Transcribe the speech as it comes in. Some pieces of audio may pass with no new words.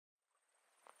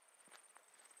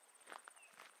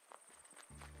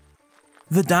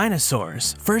The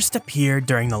dinosaurs first appeared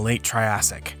during the Late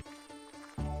Triassic.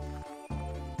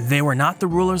 They were not the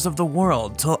rulers of the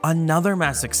world till another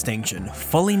mass extinction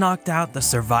fully knocked out the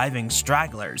surviving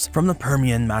stragglers from the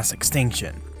Permian mass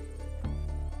extinction.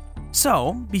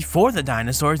 So, before the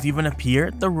dinosaurs even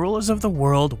appeared, the rulers of the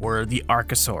world were the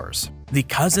archosaurs, the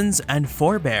cousins and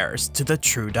forebears to the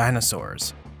true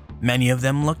dinosaurs. Many of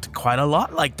them looked quite a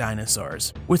lot like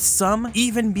dinosaurs, with some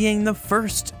even being the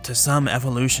first to some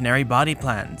evolutionary body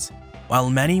plans,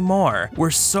 while many more were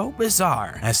so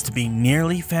bizarre as to be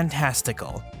nearly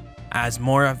fantastical. As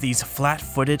more of these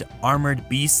flat-footed, armored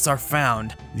beasts are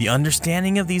found, the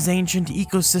understanding of these ancient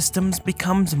ecosystems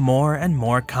becomes more and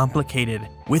more complicated,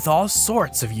 with all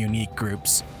sorts of unique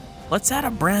groups. Let's add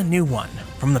a brand new one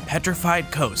from the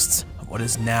petrified coasts of what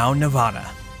is now Nevada.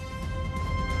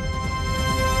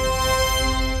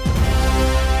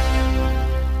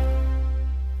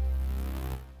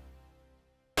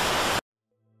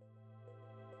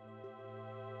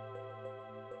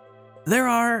 There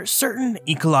are certain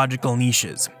ecological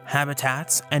niches,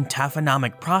 habitats, and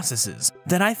taphonomic processes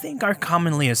that I think are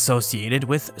commonly associated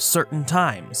with certain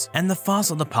times, and the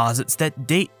fossil deposits that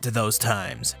date to those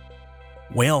times.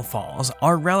 Whale falls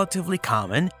are relatively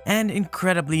common and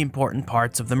incredibly important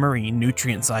parts of the marine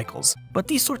nutrient cycles, but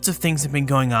these sorts of things have been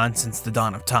going on since the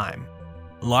dawn of time.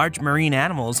 Large marine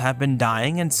animals have been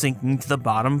dying and sinking to the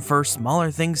bottom for smaller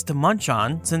things to munch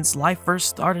on since life first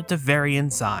started to vary in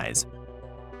size.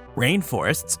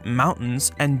 Rainforests,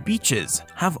 mountains, and beaches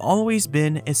have always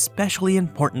been especially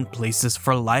important places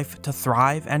for life to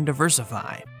thrive and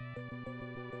diversify.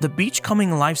 The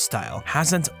beachcombing lifestyle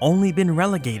hasn't only been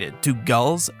relegated to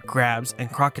gulls, crabs,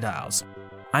 and crocodiles.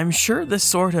 I'm sure this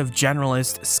sort of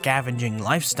generalist scavenging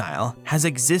lifestyle has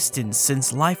existed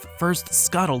since life first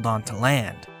scuttled onto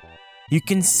land. You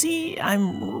can see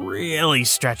I'm really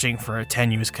stretching for a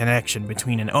tenuous connection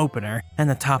between an opener and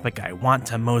the topic I want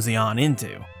to mosey on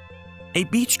into. A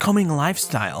beachcombing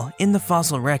lifestyle in the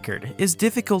fossil record is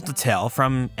difficult to tell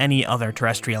from any other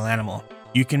terrestrial animal.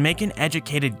 You can make an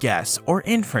educated guess or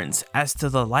inference as to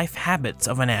the life habits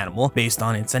of an animal based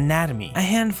on its anatomy, a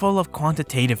handful of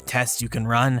quantitative tests you can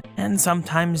run, and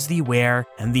sometimes the where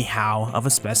and the how of a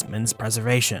specimen's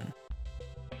preservation.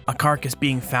 A carcass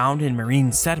being found in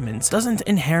marine sediments doesn't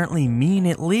inherently mean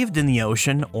it lived in the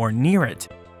ocean or near it.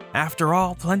 After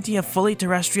all, plenty of fully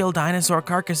terrestrial dinosaur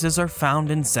carcasses are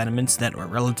found in sediments that were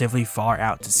relatively far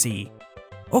out to sea.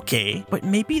 Okay, but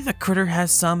maybe the critter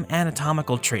has some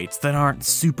anatomical traits that aren't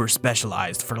super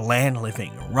specialized for land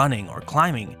living, running, or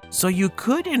climbing, so you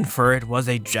could infer it was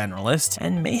a generalist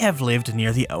and may have lived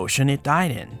near the ocean it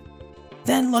died in.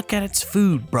 Then look at its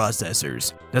food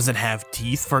processors. Does it have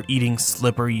teeth for eating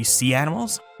slippery sea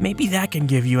animals? Maybe that can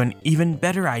give you an even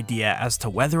better idea as to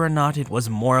whether or not it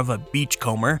was more of a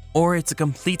beachcomber, or it's a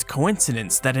complete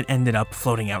coincidence that it ended up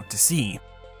floating out to sea.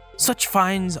 Such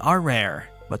finds are rare,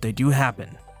 but they do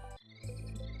happen.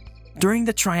 During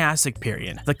the Triassic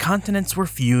period, the continents were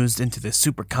fused into the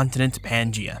supercontinent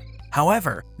Pangaea.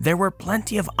 However, there were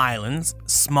plenty of islands,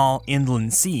 small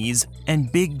inland seas,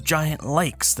 and big giant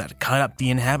lakes that cut up the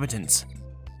inhabitants.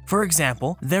 For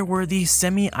example, there were the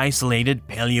semi-isolated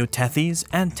Paleotethys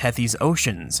and Tethys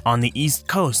oceans on the east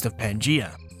coast of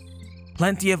Pangaea.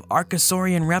 Plenty of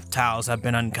archosaurian reptiles have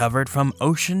been uncovered from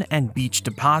ocean and beach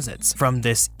deposits from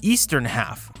this eastern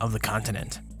half of the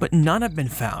continent, but none have been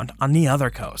found on the other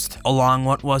coast, along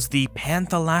what was the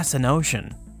Panthalassan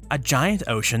Ocean, a giant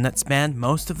ocean that spanned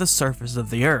most of the surface of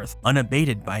the Earth,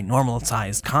 unabated by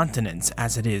normal-sized continents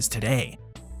as it is today.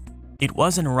 It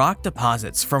was in rock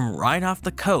deposits from right off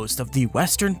the coast of the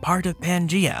western part of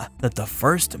Pangaea that the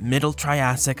first Middle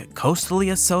Triassic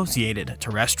coastally associated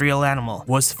terrestrial animal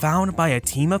was found by a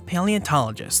team of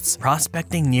paleontologists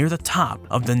prospecting near the top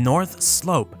of the north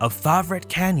slope of Favorite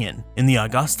Canyon in the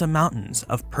Augusta Mountains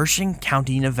of Pershing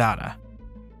County, Nevada.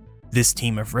 This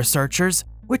team of researchers,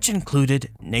 which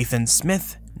included Nathan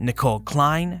Smith, Nicole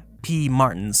Klein, P.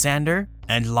 Martin Sander,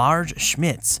 and Lars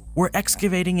Schmitz, were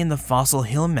excavating in the fossil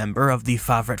hill member of the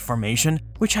Favorite Formation,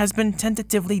 which has been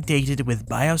tentatively dated with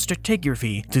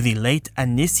biostratigraphy to the late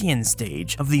Anisian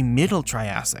stage of the Middle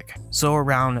Triassic, so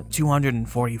around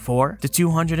 244 to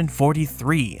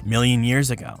 243 million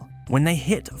years ago, when they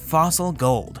hit fossil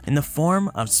gold in the form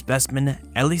of specimen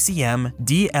Elysium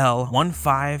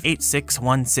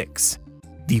DL158616,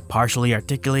 the partially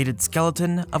articulated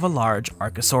skeleton of a large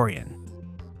archosaurian.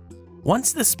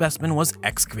 Once the specimen was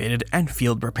excavated and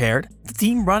field prepared, the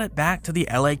team brought it back to the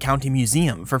LA County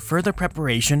Museum for further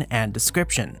preparation and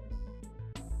description.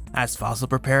 As fossil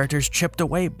preparators chipped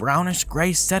away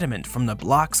brownish-gray sediment from the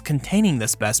blocks containing the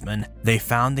specimen, they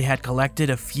found they had collected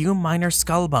a few minor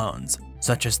skull bones,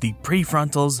 such as the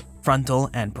prefrontals, frontal,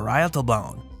 and parietal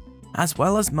bone, as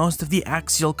well as most of the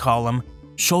axial column,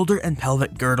 shoulder and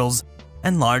pelvic girdles,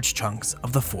 and large chunks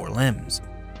of the forelimbs.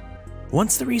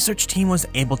 Once the research team was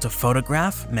able to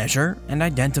photograph, measure, and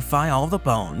identify all the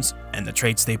bones and the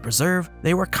traits they preserve,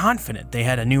 they were confident they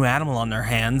had a new animal on their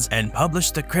hands and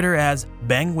published the critter as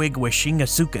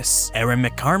Bangwigwishingasuchus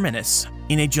eremicharminus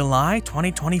in a July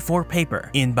 2024 paper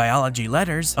in Biology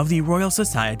Letters of the Royal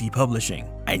Society Publishing.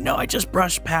 I know I just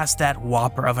brushed past that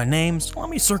whopper of a name, so let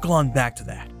me circle on back to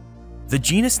that. The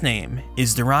genus name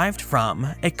is derived from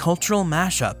a cultural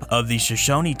mashup of the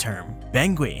Shoshone term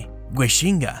Bangui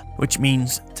Gwishinga, which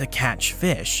means to catch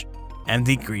fish, and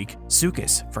the Greek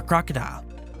suchus for crocodile.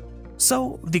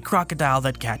 So, the crocodile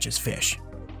that catches fish.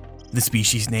 The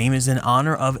species name is in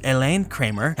honor of Elaine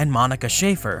Kramer and Monica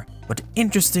Schaefer, but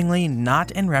interestingly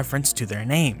not in reference to their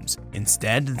names.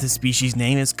 Instead, the species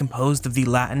name is composed of the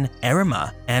Latin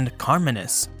erema and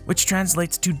carminus, which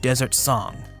translates to desert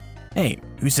song. Hey,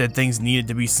 who said things needed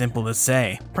to be simple to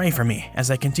say? Pray for me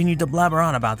as I continue to blabber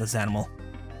on about this animal.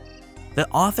 The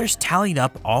authors tallied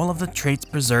up all of the traits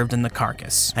preserved in the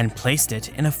carcass and placed it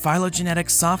in a phylogenetic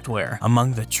software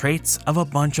among the traits of a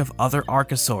bunch of other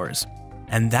archosaurs,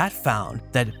 and that found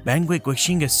that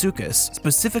Bangwigwishingasuchus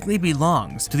specifically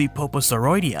belongs to the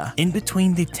Poposauroidea in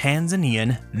between the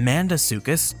Tanzanian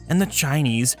Mandasuchus and the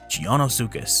Chinese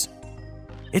Chionosuchus.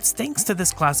 It's thanks to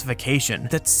this classification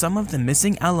that some of the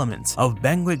missing elements of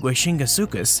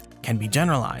Bangwigwishingasuchus can be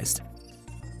generalized.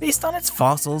 Based on its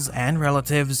fossils and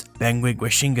relatives,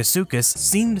 Bangwigwishingasuchus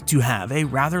seemed to have a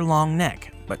rather long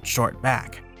neck, but short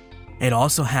back. It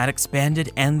also had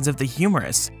expanded ends of the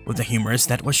humerus, with a humerus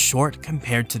that was short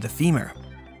compared to the femur.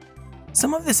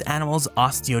 Some of this animal's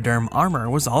osteoderm armor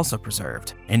was also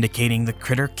preserved, indicating the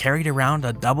critter carried around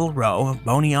a double row of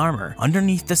bony armor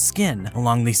underneath the skin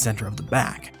along the center of the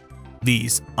back.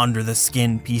 These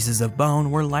under-the-skin pieces of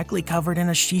bone were likely covered in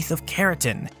a sheath of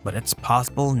keratin, but it's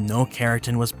possible no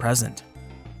keratin was present.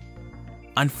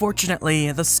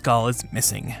 Unfortunately, the skull is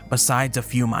missing, besides a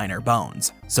few minor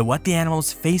bones, so what the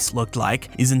animal's face looked like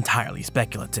is entirely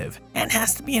speculative, and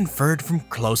has to be inferred from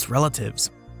close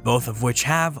relatives, both of which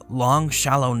have long,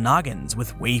 shallow noggins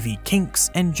with wavy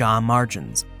kinks and jaw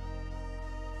margins.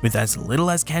 With as little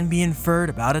as can be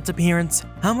inferred about its appearance,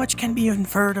 how much can be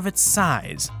inferred of its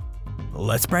size?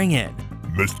 Let's bring in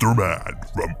Mr. Man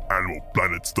from Animal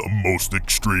Planet's The Most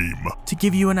Extreme to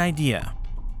give you an idea.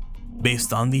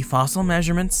 Based on the fossil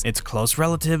measurements, its close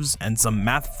relatives, and some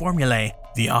math formulae,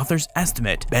 the authors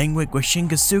estimate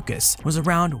Bangwigwishingasuchus was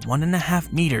around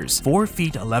 1.5 meters, 4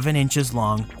 feet 11 inches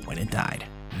long when it died.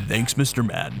 Thanks, Mr.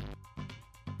 Man.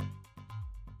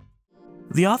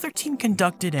 The author team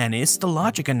conducted an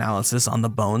histologic analysis on the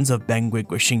bones of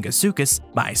Bangwigwishingasuchus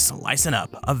by slicing up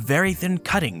a very thin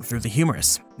cutting through the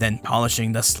humerus, then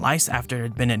polishing the slice after it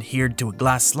had been adhered to a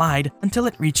glass slide until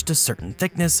it reached a certain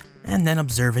thickness, and then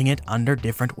observing it under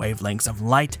different wavelengths of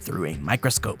light through a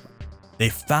microscope. They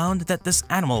found that this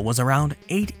animal was around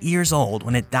 8 years old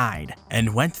when it died,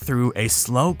 and went through a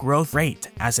slow growth rate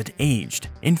as it aged,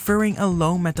 inferring a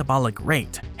low metabolic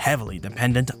rate, heavily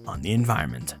dependent on the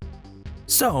environment.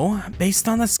 So, based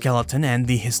on the skeleton and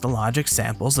the histologic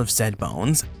samples of said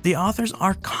bones, the authors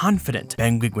are confident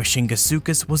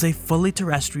Bangwigwishingasuchus was a fully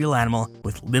terrestrial animal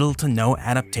with little to no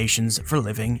adaptations for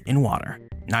living in water,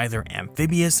 neither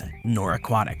amphibious nor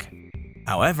aquatic.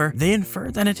 However, they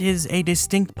infer that it is a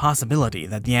distinct possibility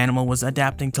that the animal was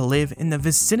adapting to live in the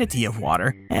vicinity of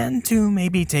water and to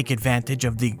maybe take advantage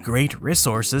of the great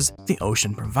resources the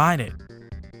ocean provided.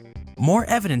 More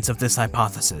evidence of this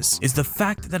hypothesis is the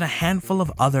fact that a handful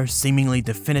of other seemingly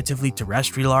definitively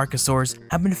terrestrial archosaurs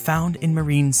have been found in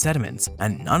marine sediments,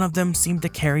 and none of them seem to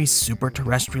carry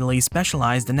super-terrestrially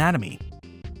specialized anatomy.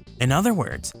 In other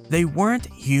words, they weren't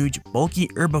huge, bulky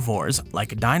herbivores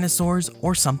like dinosaurs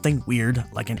or something weird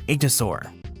like an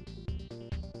archosaur.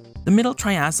 The Middle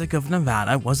Triassic of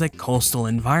Nevada was a coastal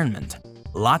environment.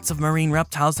 Lots of marine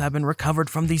reptiles have been recovered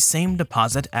from the same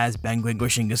deposit as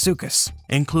Bangwigwishingasuchus,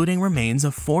 including remains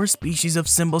of 4 species of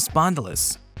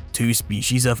Cymbospondylus, 2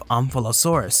 species of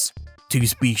Amphilosaurus, 2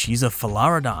 species of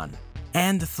Phalarodon,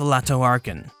 and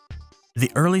Thalatoarchon. The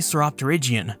early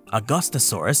Sauropterygian,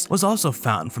 Augustosaurus, was also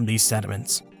found from these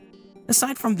sediments.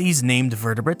 Aside from these named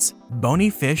vertebrates, bony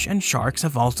fish and sharks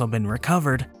have also been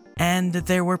recovered, and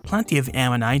there were plenty of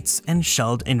ammonites and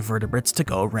shelled invertebrates to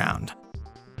go around.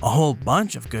 A whole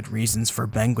bunch of good reasons for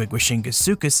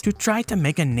Bangwigwishingasuchus to try to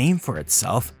make a name for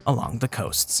itself along the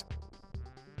coasts.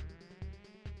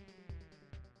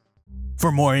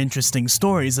 For more interesting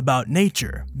stories about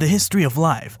nature, the history of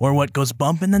life, or what goes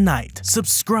bump in the night,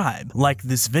 subscribe, like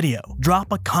this video,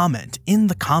 drop a comment in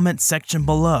the comment section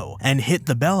below, and hit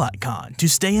the bell icon to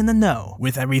stay in the know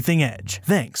with everything Edge.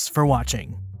 Thanks for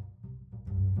watching.